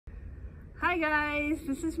Hi guys,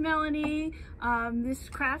 this is Melanie. This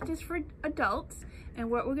craft is for adults,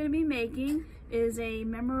 and what we're going to be making is a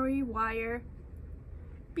memory wire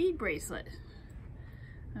bead bracelet.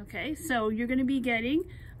 Okay, so you're going to be getting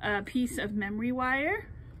a piece of memory wire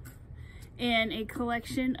and a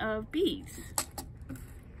collection of beads.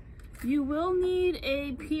 You will need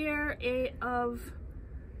a pair of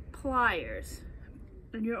pliers,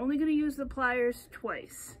 and you're only going to use the pliers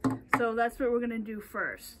twice. So that's what we're going to do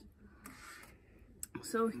first.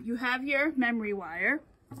 So you have your memory wire,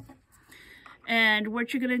 and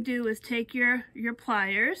what you're going to do is take your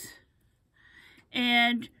pliers,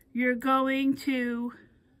 and you're going to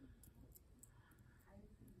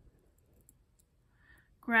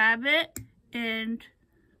grab it and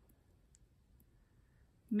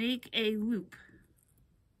make a loop.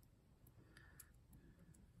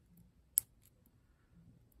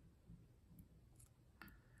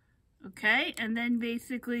 Okay, and then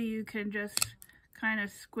basically you can just kind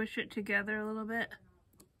of squish it together a little bit.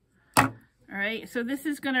 All right, so this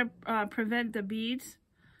is going to prevent the beads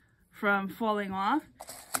from falling off.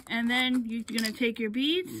 And then you're going to take your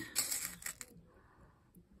beads,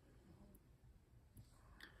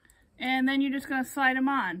 and then you're just going to slide them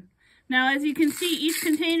on. Now, as you can see, each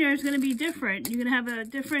container is going to be different. You're going to have a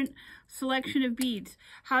different selection of beads.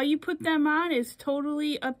 How you put them on is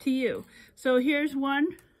totally up to you. So here's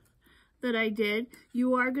one that I did.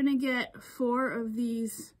 You are going to get 4 of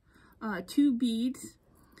these 2 beads,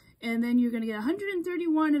 and then you're going to get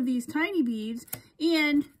 131 of these tiny beads.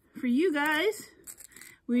 And for you guys,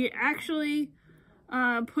 we actually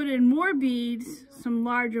put in more beads, some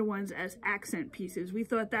larger ones, as accent pieces. We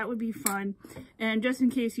thought that would be fun, and just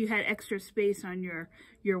in case you had extra space on your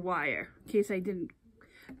wire, in case I didn't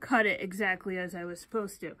cut it exactly as I was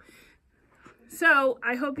supposed to. So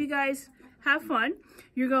I hope you guys have fun.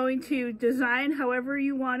 You're going to design however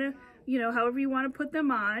you want to, however you want to put them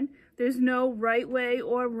on. There's no right way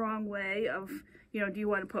or wrong way of, do you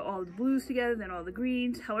want to put all the blues together, then all the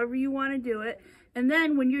greens, however you want to do it. And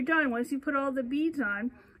then when you're done, once you put all the beads on,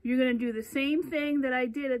 you're going to do the same thing that I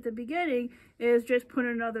did at the beginning, is just put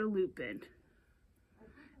another loop in.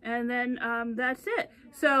 And then that's it.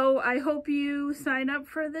 So I hope you sign up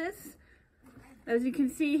for this. As you can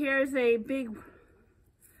see, here's a big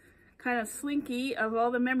kind of slinky of all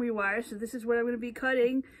the memory wires. So this is what I'm going to be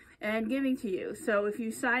cutting and giving to you. So if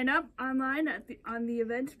you sign up online on the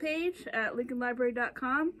events page at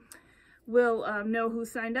lincolnlibrary.com, we'll know who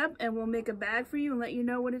signed up, and we'll make a bag for you and let you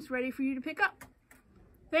know when it's ready for you to pick up.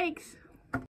 Thanks.